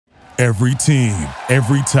Every team,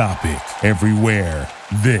 every topic, everywhere.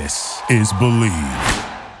 This is Believe.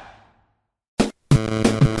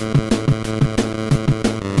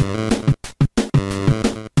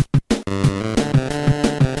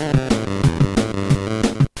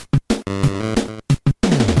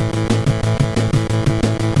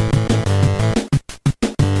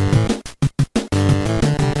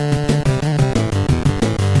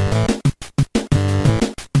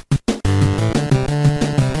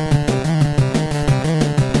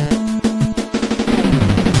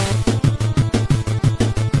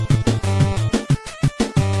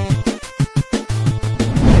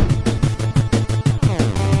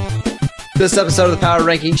 This episode of the Power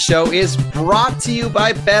Ranking Show is brought to you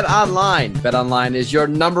by BetOnline. BetOnline is your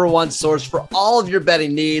number one source for all of your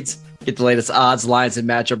betting needs. Get the latest odds, lines, and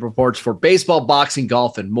matchup reports for baseball, boxing,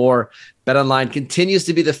 golf, and more. BetOnline continues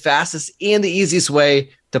to be the fastest and the easiest way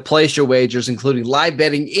to place your wagers, including live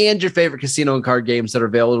betting and your favorite casino and card games that are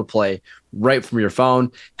available to play right from your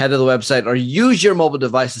phone. Head to the website or use your mobile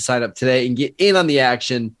device to sign up today and get in on the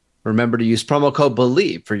action. Remember to use promo code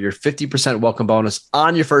BELIEVE for your 50% welcome bonus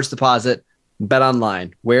on your first deposit.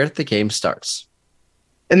 BetOnline, where the game starts.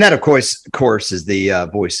 And that, of course, is the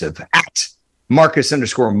voice of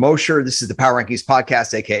 @Marcus_Mosher. This is the Power Rankings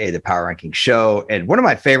podcast, aka the Power Rankings Show. And one of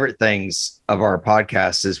my favorite things of our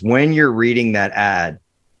podcast is when you're reading that ad,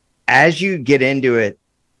 as you get into it,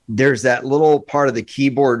 there's that little part of the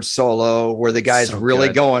keyboard solo where the guy's really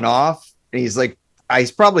going off. And he's like,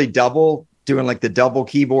 he's probably doing like the double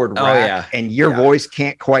keyboard rack, and your voice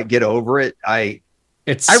can't quite get over it.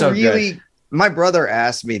 Good. My brother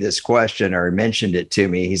asked me this question, or mentioned it to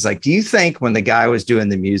me. He's like, do you think when the guy was doing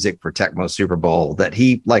the music for Tecmo Super Bowl that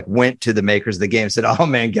he like went to the makers of the game and said, oh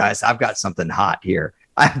man, guys, I've got something hot here.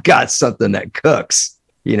 I've got something that cooks,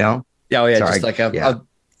 you know? Oh yeah. Sorry. Just like a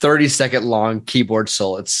 30-second long keyboard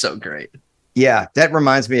solo. It's so great. Yeah, that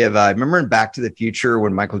reminds me of, remember in Back to the Future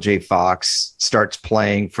when Michael J. Fox starts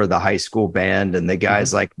playing for the high school band and the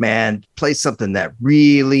guy's like, man, play something that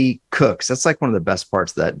really cooks. That's like one of the best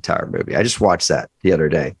parts of that entire movie. I just watched that the other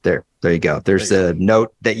day. There you go. There's a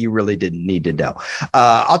note that you really didn't need to know.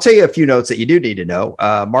 I'll tell you a few notes that you do need to know.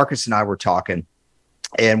 Marcus and I were talking,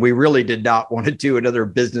 and we really did not want to do another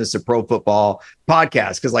business of pro football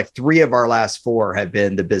podcast because like 3 of our last 4 have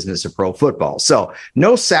been the business of pro football. So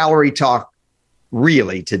no salary talk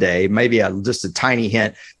really today, maybe just a tiny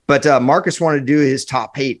hint, but Marcus wanted to do his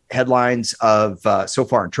top 8 headlines of so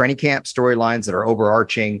far in training camp, storylines that are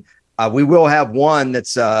overarching. We will have one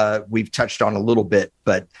that's we've touched on a little bit,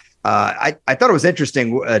 but I thought it was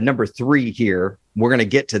interesting. Number 3 here, we're going to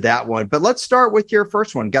get to that one, but let's start with your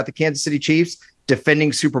first one. Got the Kansas City Chiefs,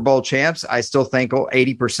 defending Super Bowl champs. I still think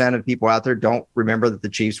 80% of people out there don't remember that the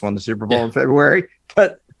Chiefs won the Super Bowl in February,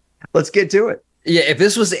 but let's get to it. Yeah, if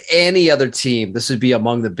this was any other team, this would be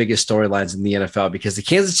among the biggest storylines in the NFL because the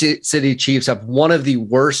Kansas City Chiefs have one of the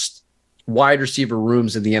worst wide receiver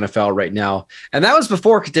rooms in the NFL right now. And that was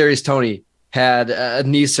before Kadarius Toney had a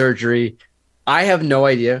knee surgery. I have no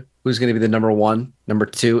idea who's going to be the number 1, number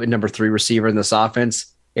 2, and number 3 receiver in this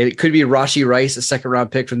offense. It could be Rashee Rice, a second-round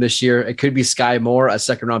pick from this year. It could be Sky Moore, a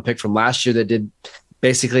second-round pick from last year that did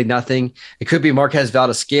basically nothing. It could be Marquez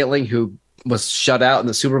Valdes-Scantling, who was shut out in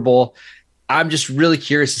the Super Bowl. I'm just really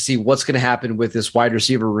curious to see what's going to happen with this wide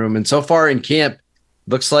receiver room. And so far in camp,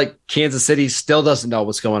 looks like Kansas City still doesn't know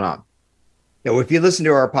what's going on. You know, if you listen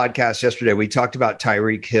to our podcast yesterday, we talked about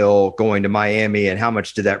Tyreek Hill going to Miami and how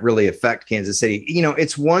much did that really affect Kansas City. You know,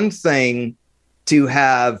 it's one thing to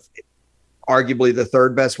have arguably the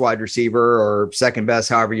 3rd best wide receiver or 2nd best,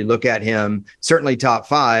 however you look at him, certainly top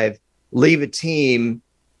 5, leave a team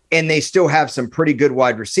and they still have some pretty good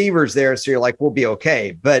wide receivers there. So you're like, we'll be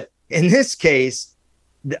okay. But in this case,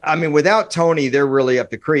 I mean, without Toney, they're really up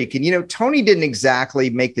the creek. And, you know, Toney didn't exactly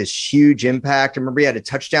make this huge impact. I remember he had a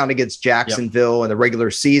touchdown against Jacksonville in the regular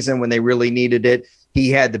season when they really needed it. He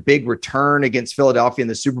had the big return against Philadelphia in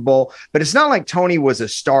the Super Bowl. But it's not like Toney was a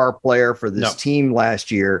star player for this team last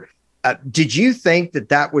year. Did you think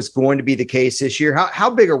that was going to be the case this year? How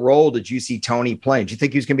big a role did you see Toney playing? Do you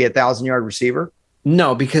think he was going to be a 1,000-yard receiver?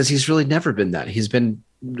 No, because he's really never been that.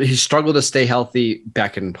 He struggled to stay healthy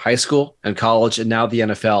back in high school and college and now the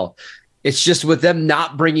NFL. It's just with them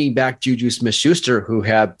not bringing back Juju Smith-Schuster, who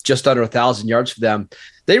had just under 1,000 yards for them,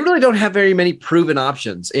 they really don't have very many proven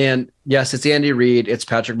options. And yes, it's Andy Reid, it's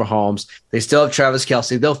Patrick Mahomes. They still have Travis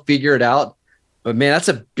Kelce. They'll figure it out. But man, that's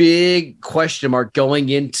a big question mark going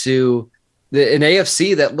into an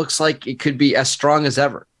AFC that looks like it could be as strong as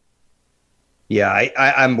ever. Yeah,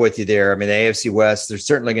 I'm with you there. I mean, the AFC West, they're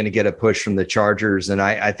certainly going to get a push from the Chargers, and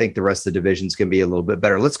I think the rest of the division's going to be a little bit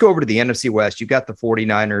better. Let's go over to the NFC West. You've got the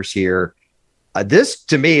 49ers here. This,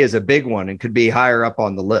 to me, is a big one and could be higher up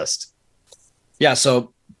on the list. Yeah,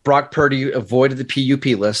 so Brock Purdy avoided the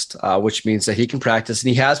PUP list, which means that he can practice, and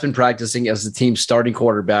he has been practicing as the team's starting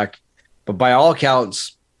quarterback. But by all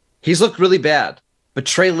accounts, he's looked really bad. But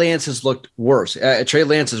Trey Lance has looked worse. Trey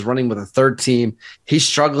Lance is running with a third team. He's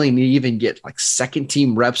struggling to even get like second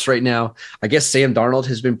team reps right now. I guess Sam Darnold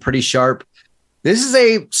has been pretty sharp. This is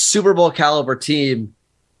a Super Bowl caliber team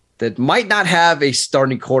that might not have a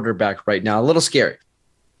starting quarterback right now. A little scary.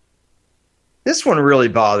 This one really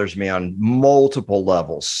bothers me on multiple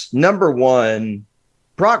levels. Number one,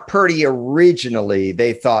 Brock Purdy originally,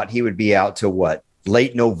 they thought he would be out to what?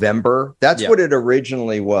 Late November? That's what it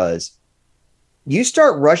originally was. You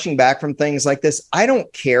start rushing back from things like this. I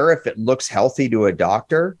don't care if it looks healthy to a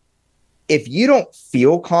doctor. If you don't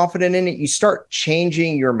feel confident in it, you start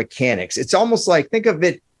changing your mechanics. It's almost like, think of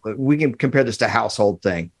it, we can compare this to a household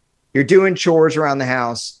thing. You're doing chores around the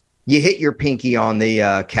house. You hit your pinky on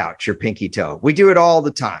the couch, your pinky toe. We do it all the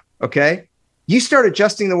time, okay? You start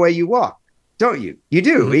adjusting the way you walk, don't you? You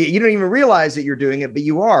do. Mm-hmm. You don't even realize that you're doing it, but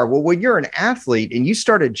you are. Well, when you're an athlete and you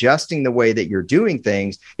start adjusting the way that you're doing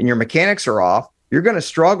things and your mechanics are off, you're going to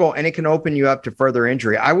struggle, and it can open you up to further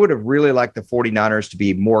injury. I would have really liked the 49ers to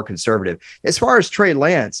be more conservative. As far as Trey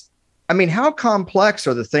Lance, I mean, how complex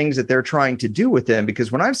are the things that they're trying to do with him?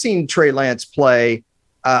 Because when I've seen Trey Lance play,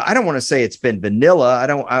 I don't want to say it's been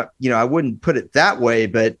vanilla. I wouldn't put it that way,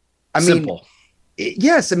 but I mean, simple.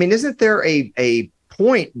 Yes. I mean, isn't there a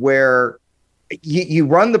point where you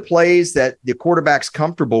run the plays that the quarterback's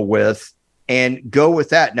comfortable with and go with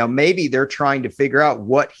that? Now, maybe they're trying to figure out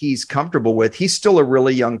what he's comfortable with. He's still a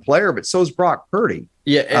really young player, but so is Brock Purdy.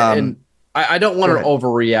 Yeah. And I don't want to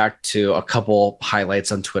overreact to a couple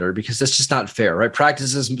highlights on Twitter because that's just not fair, right?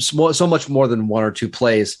 Practice is so much more than one or two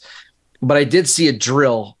plays. But I did see a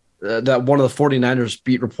drill that one of the 49ers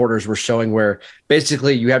beat reporters were showing where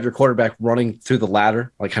basically you have your quarterback running through the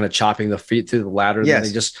ladder, like kind of chopping the feet through the ladder. Yes. And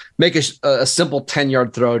they just make a simple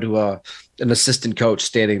 10-yard throw to an assistant coach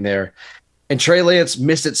standing there. And Trey Lance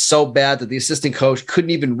missed it so bad that the assistant coach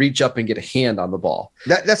couldn't even reach up and get a hand on the ball.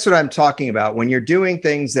 That's what I'm talking about. When you're doing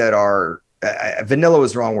things that are vanilla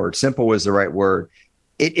was the wrong word. Simple was the right word.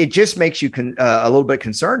 It just makes you a little bit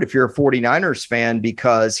concerned if you're a 49ers fan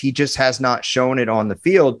because he just has not shown it on the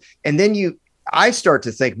field. And then I start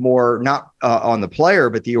to think more not on the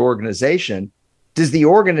player, but the organization. Does the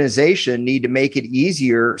organization need to make it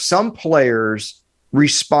easier? Some players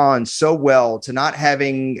respond so well to not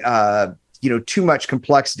having too much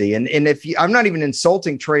complexity. And if I'm not even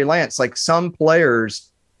insulting Trey Lance, like some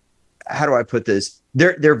players, how do I put this?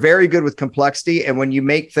 They're very good with complexity. And when you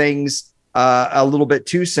make things a little bit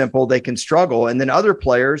too simple, they can struggle. And then other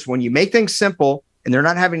players, when you make things simple and they're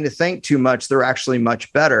not having to think too much, they're actually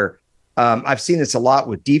much better. I've seen this a lot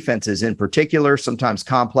with defenses in particular. Sometimes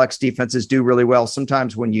complex defenses do really well.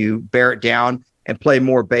 Sometimes when you bear it down and play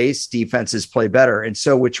more base, defenses play better. And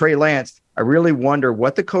so with Trey Lance, I really wonder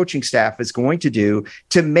what the coaching staff is going to do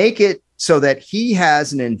to make it so that he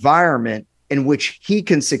has an environment in which he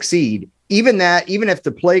can succeed. Even if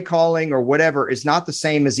the play calling or whatever is not the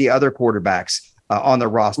same as the other quarterbacks on the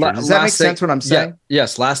roster. Does that make sense what I'm saying? Yeah,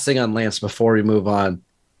 yes. Last thing on Lance before we move on.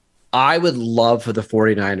 I would love for the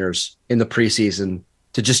 49ers in the preseason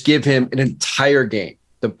to just give him an entire game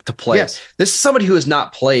to play. Yes. This is somebody who has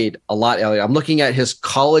not played a lot, Elliot. I'm looking at his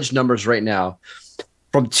college numbers right now.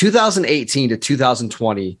 From 2018 to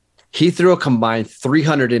 2020, he threw a combined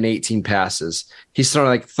 318 passes. He's thrown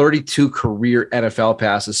like 32 career NFL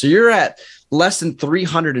passes. So you're at less than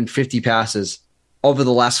 350 passes over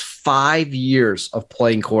the last 5 years of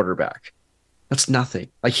playing quarterback. That's nothing.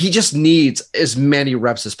 Like he just needs as many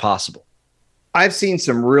reps as possible. I've seen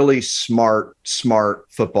some really smart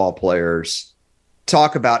football players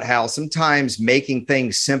talk about how sometimes making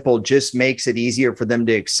things simple just makes it easier for them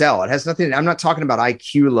to excel. It has nothing. I'm not talking about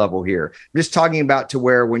IQ level here. I'm just talking about to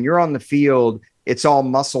where when you're on the field, it's all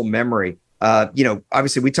muscle memory.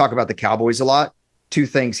 Obviously we talk about the Cowboys a lot. Two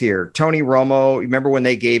things here. Tony Romo, remember when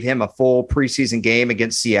they gave him a full preseason game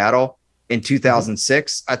against Seattle in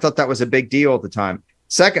 2006? I thought that was a big deal at the time.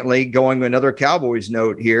 Secondly, going to another Cowboys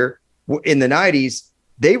note here, in the 90s,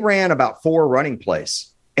 they ran about 4 running plays.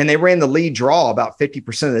 And they ran the lead draw about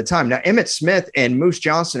 50% of the time. Now, Emmitt Smith and Moose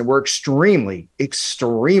Johnston were extremely,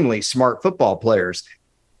 extremely smart football players.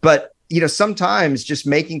 But, sometimes just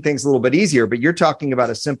making things a little bit easier. But you're talking about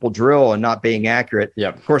a simple drill and not being accurate. Yeah.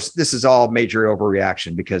 Of course, this is all major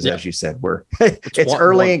overreaction because, as you said, it's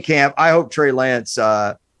early in camp. I hope Trey Lance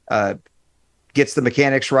gets the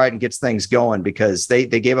mechanics right and gets things going, because they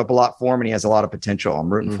gave up a lot for him and he has a lot of potential.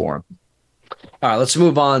 I'm rooting for him. All right, let's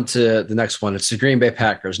move on to the next one. It's the Green Bay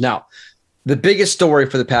Packers. Now, the biggest story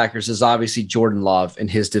for the Packers is obviously Jordan Love and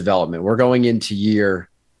his development. We're going into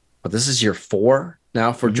this is year 4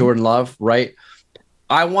 now for Jordan Love, right?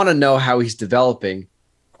 I want to know how he's developing.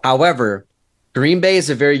 However, Green Bay is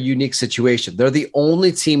a very unique situation. They're the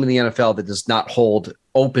only team in the NFL that does not hold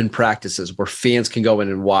open practices where fans can go in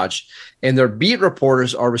and watch. And their beat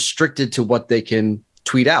reporters are restricted to what they can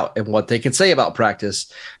tweet out and what they can say about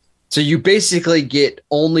practice. So you basically get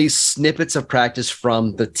only snippets of practice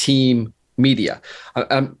from the team media.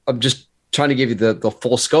 I'm just trying to give you the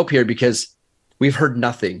full scope here, because we've heard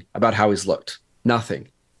nothing about how he's looked. Nothing.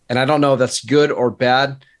 And I don't know if that's good or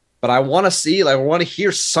bad, but I want to see, I want to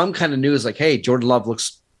hear some kind of news like, hey, Jordan Love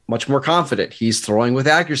looks much more confident. He's throwing with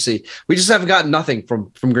accuracy. We just haven't gotten nothing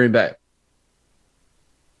from Green Bay.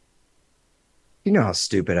 You know how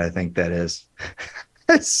stupid I think that is.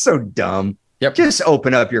 It's so dumb. Yep. Just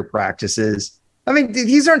open up your practices. I mean,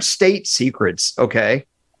 these aren't state secrets, okay?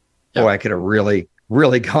 Yep. Boy, I could have really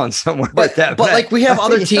gone somewhere with that. But like, we have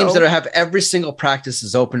other teams that have every single practice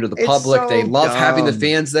is open to the public. They love having the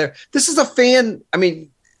fans there. This is a fan. I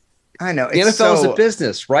mean, I know. The NFL is a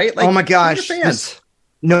business, right? Like, oh my gosh. Fans.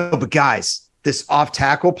 But guys, this off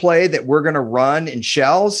tackle play that we're going to run in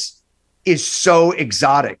shells is so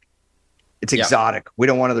exotic. It's exotic. We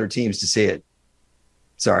don't want other teams to see it.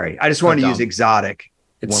 Sorry. I just wanted to use exotic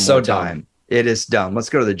it's one so more dumb. time. It is dumb. Let's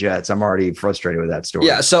go to the Jets. I'm already frustrated with that story.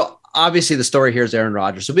 Yeah. So obviously the story here is Aaron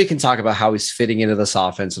Rodgers. So we can talk about how he's fitting into this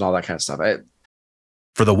offense and all that kind of stuff.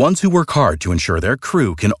 For the ones who work hard to ensure their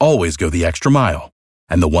crew can always go the extra mile,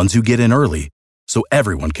 and the ones who get in early so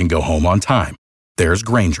everyone can go home on time, there's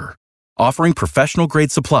Grainger, offering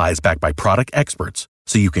professional-grade supplies backed by product experts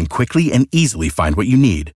so you can quickly and easily find what you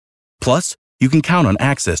need. Plus, you can count on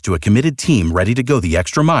access to a committed team ready to go the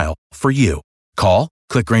extra mile for you. Call,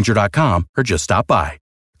 click Grainger.com, or just stop by.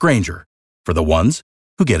 Grainger, for the ones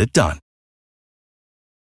who get it done.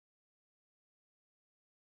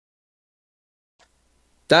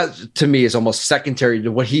 That, to me, is almost secondary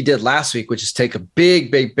to what he did last week, which is take a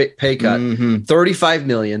big pay cut, $35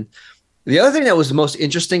 million. The other thing that was the most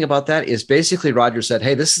interesting about that is basically Rodgers said,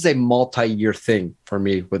 hey, this is a multi-year thing for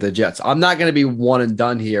me with the Jets. I'm not going to be one and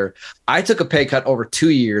done here. I took a pay cut over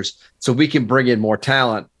 2 years so we can bring in more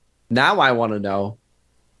talent. Now I want to know,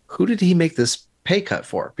 who did he make this pay cut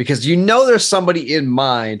for? Because there's somebody in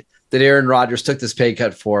mind that Aaron Rodgers took this pay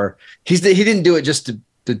cut for. He didn't do it just to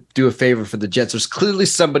do a favor for the Jets. There's clearly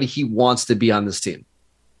somebody he wants to be on this team.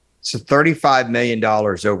 So $35 million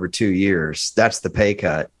over 2 years. That's the pay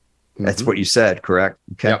cut. That's what you said, correct?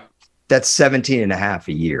 Okay. Yep. That's 17 and a half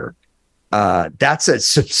a year. That's a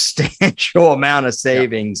substantial amount of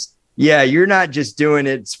savings. Yep. Yeah. You're not just doing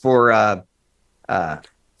it for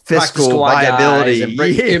fiscal viability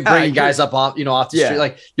and bringing guys up off the street.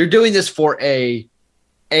 Like, you're doing this for A-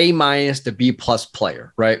 to B+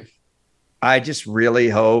 player, right? I just really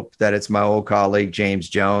hope that it's my old colleague, James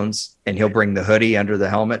Jones, and he'll bring the hoodie under the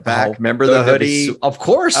helmet back. Remember the hoodie? Of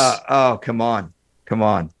course. Come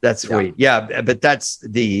on. That's sweet. Yeah. But that's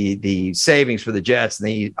the savings for the Jets and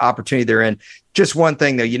the opportunity they're in. Just one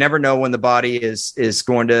thing though, you never know when the body is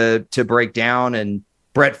going to break down. And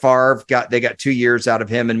Brett Favre they got 2 years out of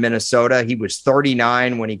him in Minnesota. He was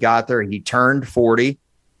 39 when he got there. He turned 40.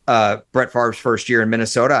 Brett Favre's first year in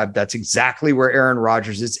Minnesota. That's exactly where Aaron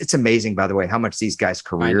Rodgers is. It's amazing, by the way, how much these guys'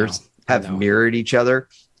 careers have mirrored each other.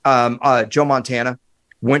 Joe Montana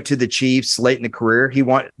went to the Chiefs late in the career. He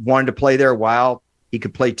wanted to play there a while. He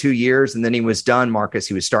could play 2 years and then he was done, Marcus.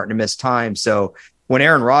 He was starting to miss time. So when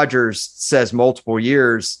Aaron Rodgers says multiple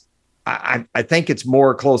years, I think it's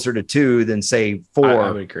more closer to 2 than say 4.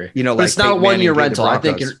 I would agree. But like it's not a 1-year rental.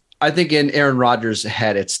 I think in Aaron Rodgers'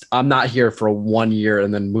 head, I'm not here for 1 year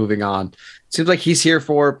and then moving on. Seems like he's here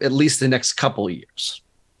for at least the next couple of years.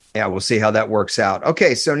 Yeah, we'll see how that works out.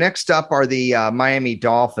 Okay, so next up are the Miami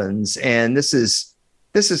Dolphins, and this is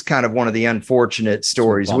kind of one of the unfortunate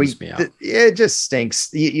stories. It just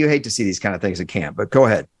stinks. You hate to see these kind of things at camp, but go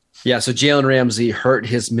ahead. Yeah, so Jalen Ramsey hurt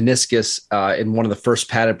his meniscus in one of the first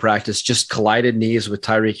padded practice, just collided knees with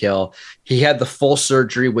Tyreek Hill. He had the full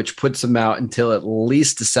surgery, which puts him out until at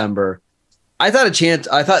least December. I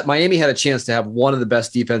thought Miami had a chance to have one of the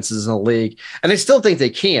best defenses in the league, and I still think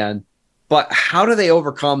they can, but how do they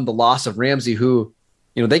overcome the loss of Ramsey, who,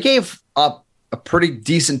 they gave up a pretty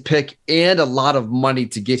decent pick and a lot of money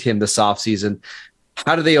to get him this offseason?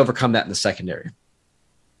 How do they overcome that in the secondary?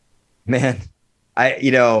 Man, I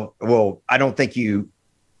don't think you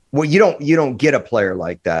Well, you don't get a player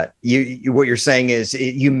like that. You what you're saying is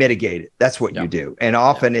you mitigate it. That's what you do. And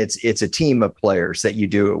often it's a team of players that you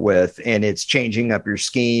do it with, and it's changing up your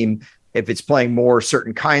scheme. If it's playing more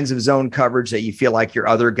certain kinds of zone coverage that you feel like your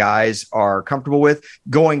other guys are comfortable with.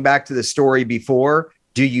 Going back to the story before,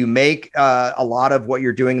 do you make a lot of what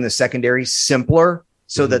you're doing in the secondary simpler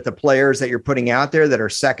so that the players that you're putting out there that are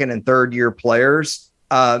second and third year players,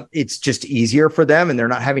 it's just easier for them and they're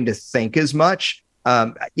not having to think as much?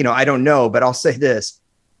 I don't know, but I'll say this.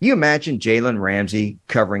 You imagine Jalen Ramsey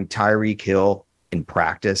covering Tyreek Hill in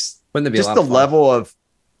practice? Wouldn't it be just the level of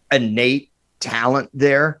innate talent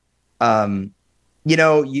there?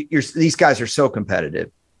 These guys are so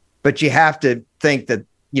competitive, but you have to think that,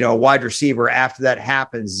 a wide receiver after that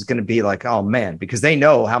happens is going to be like, oh man, because they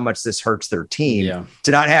know how much this hurts their team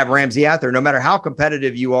to not have Ramsey out there, no matter how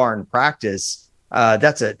competitive you are in practice.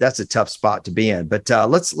 That's a tough spot to be in, but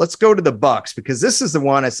let's go to the Bucs, because this is the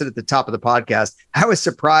one I said at the top of the podcast. I was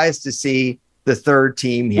surprised to see the third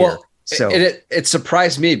team here. Well, it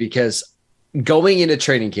surprised me because going into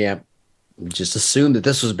training camp, just assumed that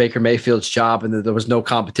this was Baker Mayfield's job and that there was no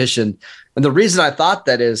competition. And the reason I thought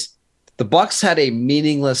that is the Bucs had a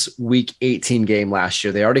meaningless Week 18 game last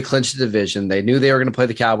year. They already clinched the division. They knew they were going to play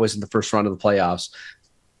the Cowboys in the first round of the playoffs.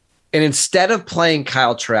 And instead of playing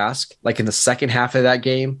Kyle Trask, like in the second half of that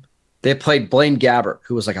game, they played Blaine Gabbert,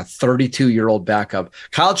 who was like a 32-year-old backup.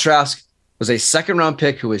 Kyle Trask was a second-round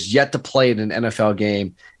pick who was yet to play in an NFL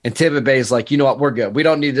game. And Tampa Bay is like, you know what, we're good. We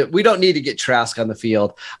don't need to get Trask on the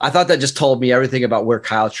field. I thought that just told me everything about where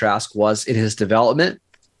Kyle Trask was in his development.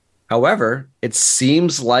 However, it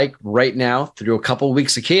seems like right now, through a couple of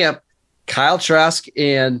weeks of camp, Kyle Trask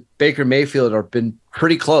and Baker Mayfield have been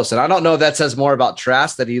pretty close. And I don't know if that says more about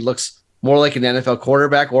Trask, that he looks more like an NFL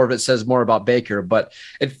quarterback, or if it says more about Baker, but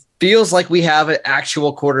it feels like we have an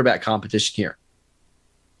actual quarterback competition here.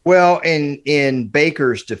 Well, in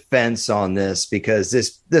Baker's defense on this, because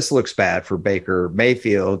this looks bad for Baker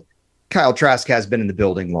Mayfield, Kyle Trask has been in the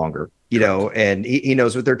building longer, and he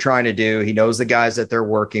knows what they're trying to do. He knows the guys that they're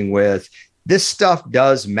working with. This stuff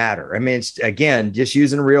does matter. I mean, it's, again, just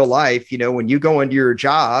using real life, when you go into your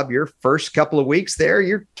job, your first couple of weeks there,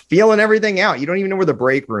 you're feeling everything out. You don't even know where the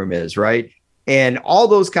break room is, right? And all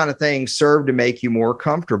those kind of things serve to make you more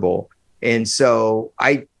comfortable. And so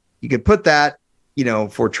you could put that,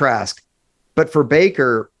 for Trask. But for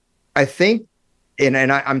Baker, I think, and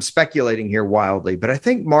I'm speculating here wildly, but I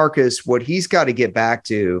think Marcus, what he's got to get back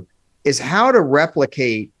to is how to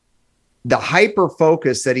replicate the hyper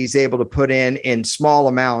focus that he's able to put in small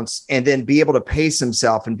amounts and then be able to pace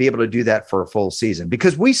himself and be able to do that for a full season.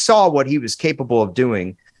 Because we saw what he was capable of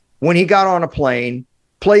doing when he got on a plane,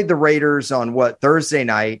 played the Raiders on Thursday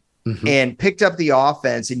night, and picked up the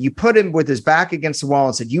offense, and you put him with his back against the wall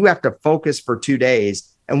and said, you have to focus for 2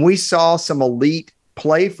 days. And we saw some elite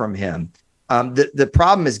play from him. The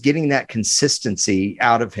problem is getting that consistency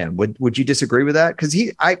out of him. Would you disagree with that? Because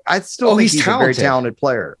I still think he's a very talented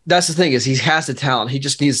player. That's the thing, is he has the talent. He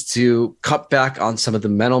just needs to cut back on some of the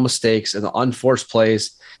mental mistakes and the unforced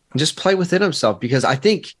plays and just play within himself. Because I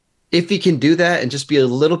think if he can do that and just be a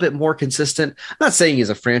little bit more consistent, I'm not saying he's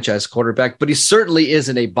a franchise quarterback, but he certainly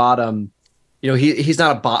isn't a bottom, he's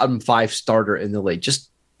not a bottom 5 starter in the league.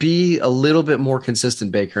 Just be a little bit more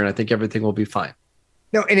consistent, Baker, and I think everything will be fine.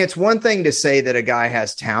 No, and it's one thing to say that a guy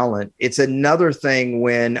has talent. It's another thing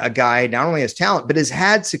when a guy not only has talent, but has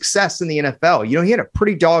had success in the NFL. He had a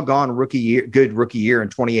pretty doggone good rookie year in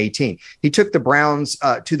 2018. He took the Browns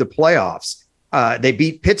to the playoffs. They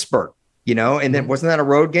beat Pittsburgh, and then wasn't that a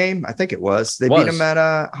road game? I think it was. They beat him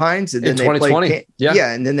at Heinz, and then they played.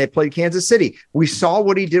 And then they played Kansas City. We saw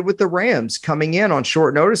what he did with the Rams coming in on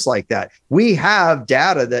short notice like that. We have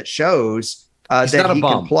data that shows that he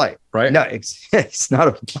can play, right? No, it's not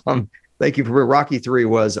a bum. Thank you for Rocky 3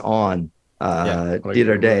 was on the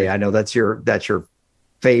other day. I know that's your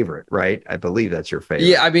favorite, right? I believe that's your favorite.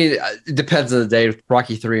 Yeah, I mean, it depends on the day.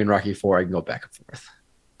 Rocky 3 and Rocky 4, I can go back and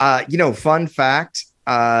forth. Fun fact,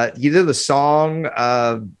 you did the song,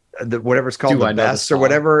 whatever it's called, The Best or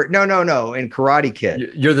whatever. No, in Karate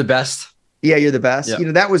Kid. You're the best. Yeah, you're the best.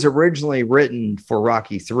 Yep. That was originally written for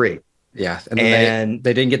Rocky 3. Yeah, and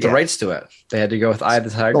they didn't get the rights to it. They had to go with Eye of the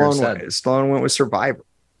Tiger instead. Stallone went with Survivor.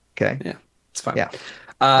 Okay. Yeah, it's fine. Yeah.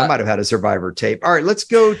 I might have had a Survivor tape. All right, let's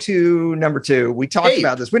go to number 2. We talked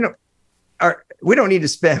about this. We don't need to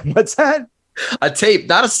spend. What's that? A tape,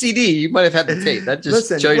 not a CD. You might have had the tape. That just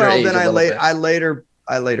show your age. Then I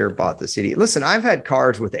later bought the CD. Listen, I've had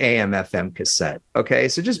cars with AM/FM cassette. Okay,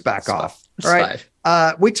 so just back off. All right.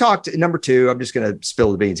 We talked number 2. I'm just going to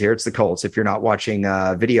spill the beans here. It's the Colts. If you're not watching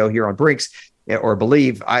video here on Brinks or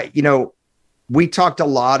Believe, we talked a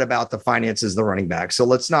lot about the finances of the running back. So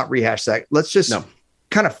let's not rehash that. Let's just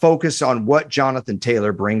kind of focus on what Jonathan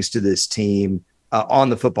Taylor brings to this team on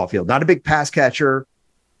the football field. Not a big pass catcher,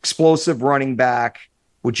 explosive running back.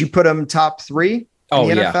 Would you put him top 3 in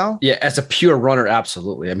the NFL? Yeah, as a pure runner,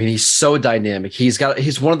 absolutely. I mean, he's so dynamic. He's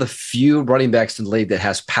one of the few running backs in the league that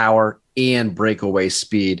has power and breakaway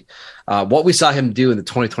speed. What we saw him do in the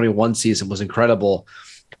 2021 season was incredible.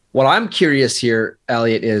 What I'm curious here,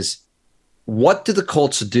 Elliot, is what do the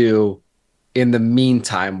Colts do in the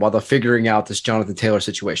meantime while they're figuring out this Jonathan Taylor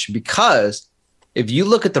situation? Because if you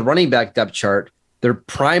look at the running back depth chart, their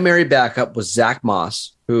primary backup was Zach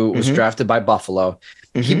Moss, who was drafted by Buffalo.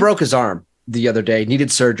 He broke his arm the other day,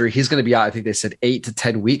 needed surgery. He's going to be out, I think they said 8 to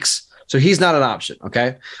 10 weeks. So he's not an option,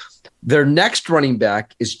 okay? Their next running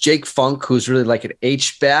back is Jake Funk, who's really like an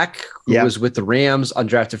H-back, who was with the Rams,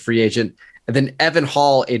 undrafted free agent. And then Evan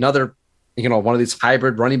Hall, another, one of these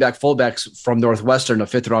hybrid running back fullbacks from Northwestern, a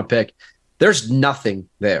 5th-round pick. There's nothing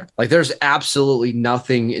there. Like, there's absolutely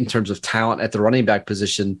nothing in terms of talent at the running back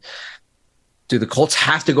position. Do the Colts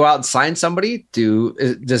have to go out and sign somebody?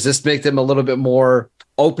 Does this make them a little bit more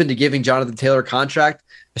open to giving Jonathan Taylor a contract?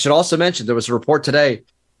 I should also mention there was a report today.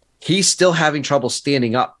 He's still having trouble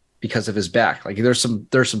standing up because of his back. Like, there's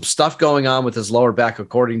some stuff going on with his lower back,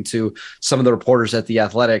 according to some of the reporters at The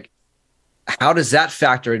Athletic. How does that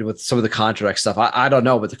factor in with some of the contract stuff? I don't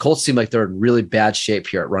know, but the Colts seem like they're in really bad shape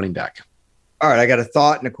here at running back. All right, I got a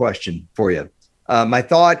thought and a question for you. My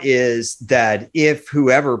thought is that if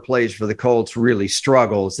whoever plays for the Colts really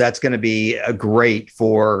struggles, that's going to be a great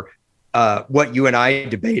for what you and I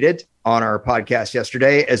debated on our podcast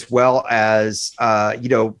yesterday, as well as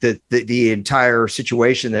the entire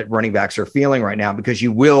situation that running backs are feeling right now, because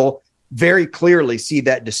you will very clearly see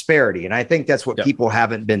that disparity. And I think that's what people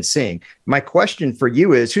haven't been seeing. My question for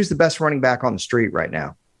you is, who's the best running back on the street right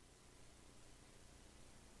now?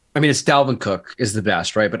 I mean, it's Dalvin Cook is the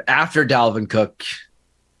best, right? But after Dalvin Cook,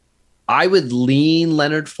 I would lean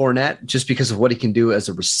Leonard Fournette just because of what he can do as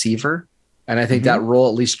a receiver. And I think that role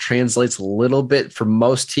at least translates a little bit for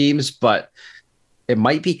most teams, but it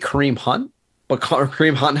might be Kareem Hunt. But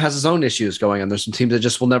Kareem Hunt has his own issues going on. There's some teams that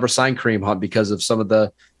just will never sign Kareem Hunt because of some of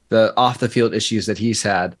the off the field issues that he's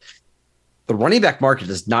had. The running back market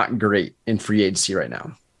is not great in free agency right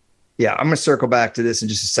now. Yeah, I'm going to circle back to this in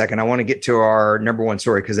just a second. I want to get to our number one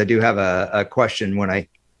story because I do have a question. When I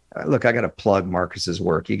got to plug Marcus's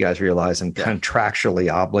work. You guys realize I'm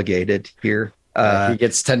contractually obligated here. He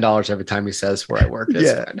gets $10 every time he says where I work.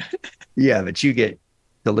 Yeah, but you get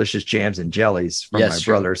delicious jams and jellies from my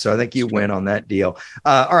brother. So I think you win on that deal.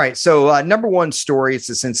 All right. So number one story, it's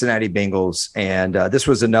the Cincinnati Bengals. And this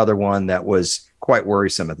was another one that was quite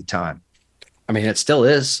worrisome at the time. I mean, it still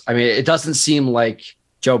is. I mean, it doesn't seem like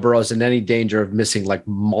Joe Burrow's in any danger of missing like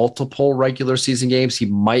multiple regular season games. He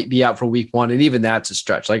might be out for week 1. And even that's a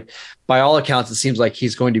stretch. Like, by all accounts, it seems like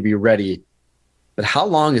he's going to be ready. But how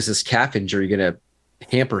long is this calf injury going to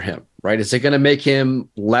hamper him, right? Is it going to make him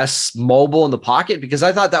less mobile in the pocket? Because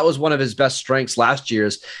I thought that was one of his best strengths last year,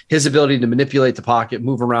 is his ability to manipulate the pocket,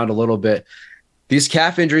 move around a little bit. These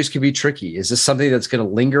calf injuries can be tricky. Is this something that's going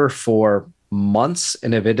to linger for months?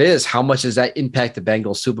 And if it is, how much does that impact the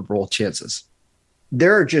Bengals' Super Bowl chances?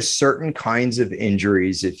 There are just certain kinds of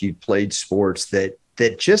injuries, if you played sports, that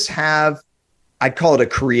just have, I'd call it a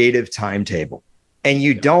creative timetable. And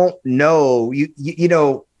you don't know, you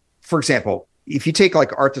know, for example, if you take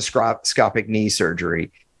like arthroscopic knee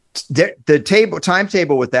surgery, the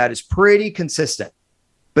timetable with that is pretty consistent.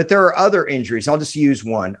 But there are other injuries. I'll just use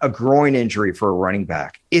one, a groin injury for a running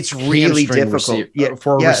back. It's really difficult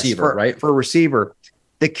for a receiver, right? For a receiver.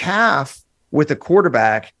 The calf with a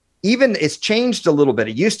quarterback, even it's changed a little bit.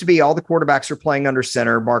 It used to be all the quarterbacks are playing under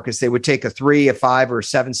center, Marcus. They would take a 3, a 5, or a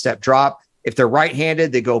 7-step drop. If they're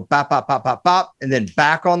right-handed, they go bop, bop, bop, bop, bop, and then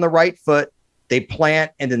back on the right foot, they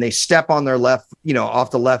plant, and then they step on their left,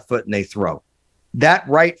 off the left foot, and they throw. That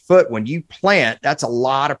right foot, when you plant, that's a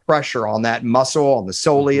lot of pressure on that muscle, on the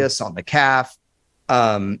soleus, on the calf.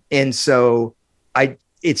 And so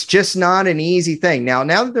it's just not an easy thing. Now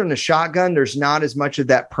that they're in the shotgun, there's not as much of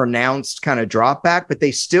that pronounced kind of drop back, but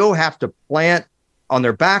they still have to plant on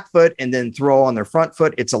their back foot and then throw on their front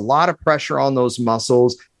foot. It's a lot of pressure on those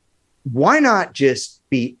muscles. Why not just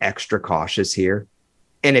be extra cautious here?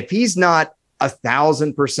 And if he's not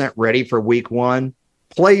 1,000% ready for week 1,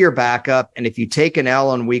 play your backup. And if you take an L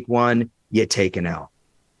on week 1, you take an L.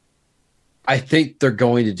 I think they're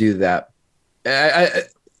going to do that.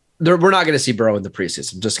 We're not going to see Burrow in the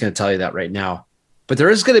preseason. I'm just going to tell you that right now. But there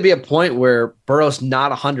is going to be a point where Burrow's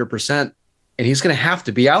not 100%, and he's going to have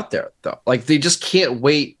to be out there, though. Like, they just can't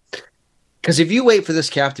wait. Because if you wait for this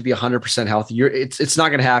calf to be 100% healthy, it's not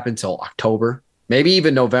going to happen until October, maybe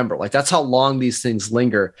even November. Like, that's how long these things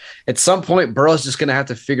linger. At some point, Burrow's just going to have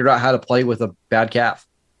to figure out how to play with a bad calf.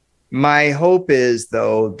 My hope is,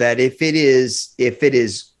 though, that if it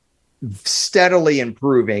is steadily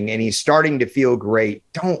improving and he's starting to feel great,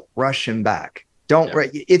 don't rush him back.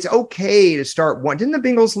 It's okay to start one. Didn't the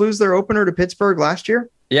Bengals lose their opener to Pittsburgh last year?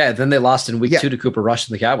 Yeah, then they lost in week 2 to Cooper Rush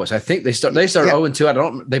and the Cowboys. I think they started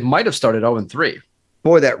 0-2. They might have started 0-3.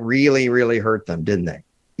 Boy, that really, really hurt them, didn't they?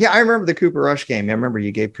 Yeah, I remember the Cooper Rush game. I remember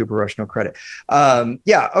you gave Cooper Rush no credit.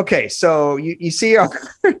 Okay. So you see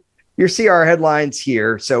our headlines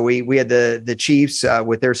here. So we had the Chiefs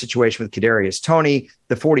with their situation with Kadarius Toney,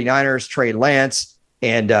 the 49ers, Trey Lance,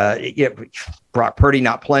 and Brock Purdy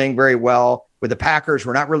not playing very well. With the Packers,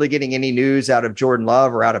 we're not really getting any news out of Jordan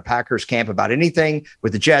Love or out of Packers camp about anything.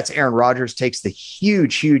 With the Jets, Aaron Rodgers takes the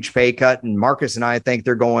huge pay cut, and Marcus and I think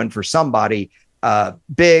they're going for somebody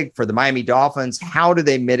big for the Miami Dolphins. How do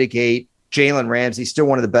they mitigate Jalen Ramsey, still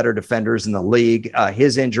one of the better defenders in the league?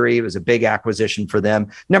 His injury was a big acquisition for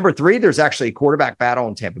them. Number 3, there's actually a quarterback battle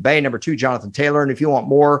in Tampa Bay. Number 2, Jonathan Taylor. And if you want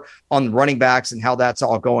more on the running backs and how that's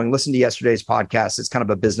all going, listen to yesterday's podcast. It's kind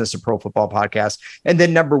of a business of pro football podcast. And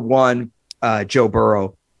then number 1, Joe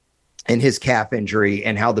Burrow and his calf injury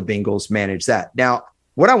and how the Bengals manage that. Now,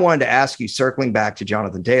 what I wanted to ask you, circling back to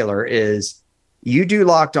Jonathan Taylor, is you do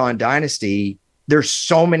Locked On Dynasty. There's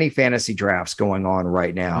so many fantasy drafts going on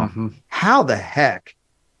right now. Mm-hmm. How the heck?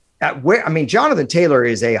 Jonathan Taylor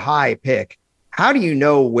is a high pick. How do you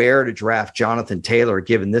know where to draft Jonathan Taylor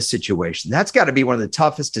given this situation? That's got to be one of the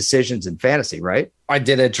toughest decisions in fantasy, right? I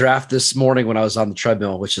did a draft this morning when I was on the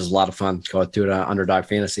treadmill, which is a lot of fun. Go through it on Underdog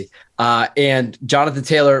Fantasy. And Jonathan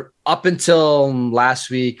Taylor, up until last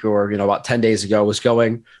week or about 10 days ago, was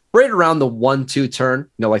going right around the 1-2 turn,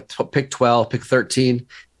 like pick 12, pick 13.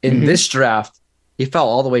 In this draft, he fell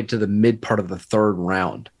all the way to the mid part of the 3rd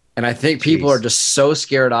round. And I think people are just so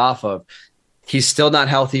scared off of, he's still not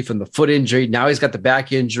healthy from the foot injury. Now he's got the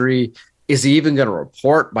back injury. Is he even going to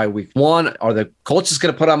report by week 1? Are the Colts just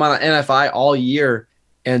going to put him on an NFI all year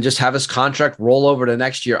and just have his contract roll over to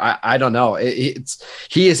next year? I don't know. He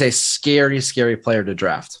is a scary player to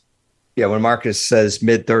draft. Yeah, when Marcus says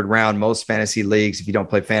mid-3rd round, most fantasy leagues, if you don't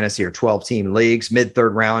play fantasy, are 12-team leagues.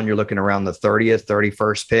 Mid-3rd round, you're looking around the 30th,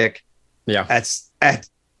 31st pick. Yeah.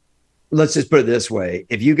 Let's just put it this way.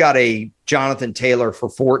 If you got a Jonathan Taylor for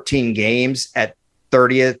 14 games at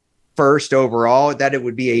 30th, first overall, that it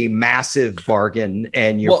would be a massive bargain,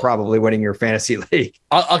 and you're probably winning your fantasy league.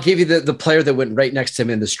 I'll give you the player that went right next to him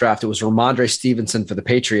in this draft. It was Ramondre Stevenson for the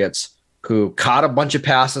Patriots, who caught a bunch of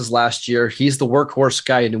passes last year. He's the workhorse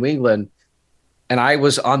guy in New England. And I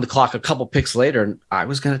was on the clock a couple picks later, and I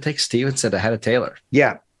was going to take Stevenson ahead of Taylor.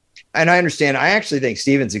 Yeah. And I understand. I actually think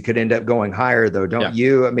Stevenson could end up going higher, though, don't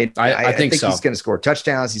you? I mean, I think so. He's going to score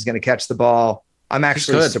touchdowns. He's going to catch the ball. I'm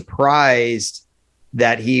actually surprised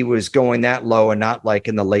that he was going that low and not like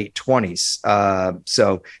in the late 20s.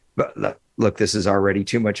 But look, this is already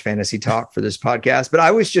too much fantasy talk for this podcast. But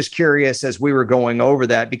I was just curious as we were going over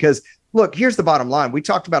that because, look, here's the bottom line. We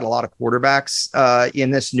talked about a lot of quarterbacks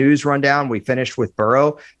in this news rundown. We finished with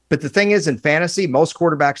Burrow. But the thing is, in fantasy, most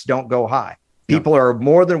quarterbacks don't go high. People are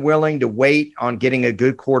more than willing to wait on getting a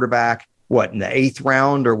good quarterback, in the 8th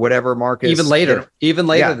round or whatever, Marcus? Even later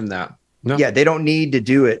than that. No. Yeah, they don't need to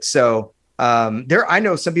do it. So I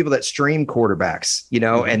know some people that stream quarterbacks,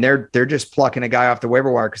 and they're just plucking a guy off the waiver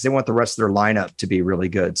wire because they want the rest of their lineup to be really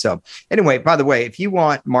good. So anyway, by the way, if you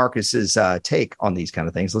want Marcus's take on these kind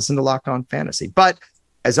of things, listen to Locked On Fantasy. But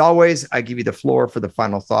as always, I give you the floor for the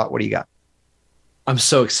final thought. What do you got? I'm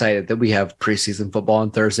so excited that we have preseason football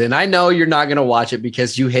on Thursday. And I know you're not going to watch it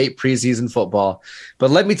because you hate preseason football.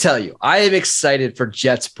 But let me tell you, I am excited for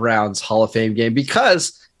Jets-Browns Hall of Fame game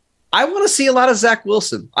because I want to see a lot of Zach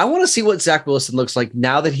Wilson. I want to see what Zach Wilson looks like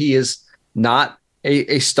now that he is not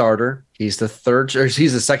a starter. He's the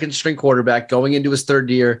second string quarterback going into his 3rd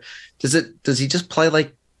year. Does he just play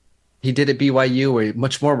like he did at BYU, where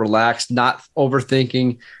much more relaxed, not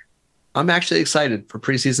overthinking? I'm actually excited for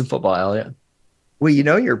preseason football, Elliot. Well,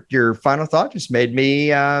 your final thought just made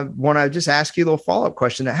me want to just ask you a little follow-up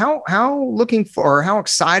question. How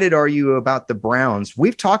excited are you about the Browns?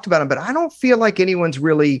 We've talked about them, but I don't feel like anyone's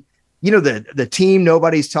really, the team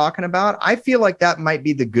nobody's talking about. I feel like that might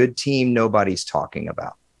be the good team nobody's talking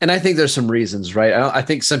about. And I think there's some reasons, right? I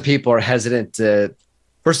think some people are hesitant to,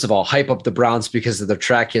 first of all, hype up the Browns because of their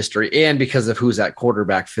track history and because of who's at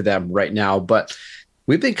quarterback for them right now. But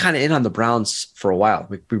we've been kind of in on the Browns for a while.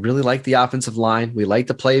 We really like the offensive line. We like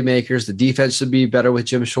the playmakers. The defense should be better with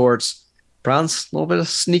Jim Schwartz. Browns, a little bit of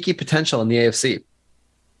sneaky potential in the AFC.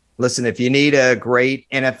 Listen, if you need a great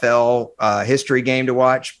NFL history game to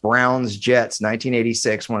watch, Browns Jets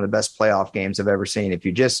 1986, one of the best playoff games I've ever seen. If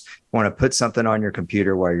you just want to put something on your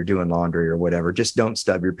computer while you're doing laundry or whatever, just don't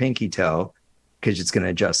stub your pinky toe because it's going to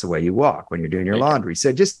adjust the way you walk when you're doing your laundry.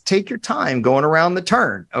 So just take your time going around the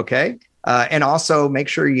turn, okay? And also make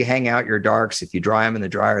sure you hang out your darks. If you dry them in the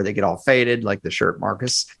dryer, they get all faded like the shirt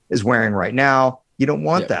Marcus is wearing right now. You don't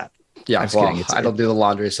want that. Yeah, well, I don't do the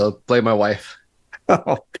laundry, so blame my wife.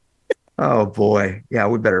 Oh, boy. Yeah,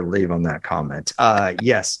 we better leave on that comment.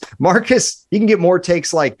 Yes, Marcus, you can get more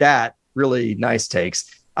takes like that. Really nice takes.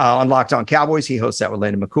 On Locked On Cowboys, he hosts that with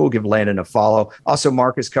Landon McCool. Give Landon a follow. Also,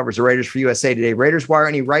 Marcus covers the Raiders for USA Today Raiders Wire,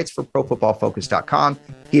 and he writes for ProFootballFocus.com.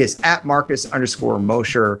 He is at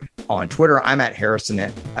Marcus_Mosher on Twitter. I'm at Harrison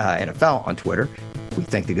at NFL on Twitter. We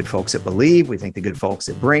thank the good folks at Believe. We thank the good folks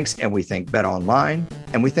at Brinks, and we thank Bet Online.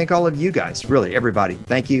 And we thank all of you guys, really, everybody.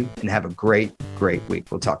 Thank you, and have a great, great week.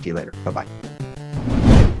 We'll talk to you later. Bye-bye.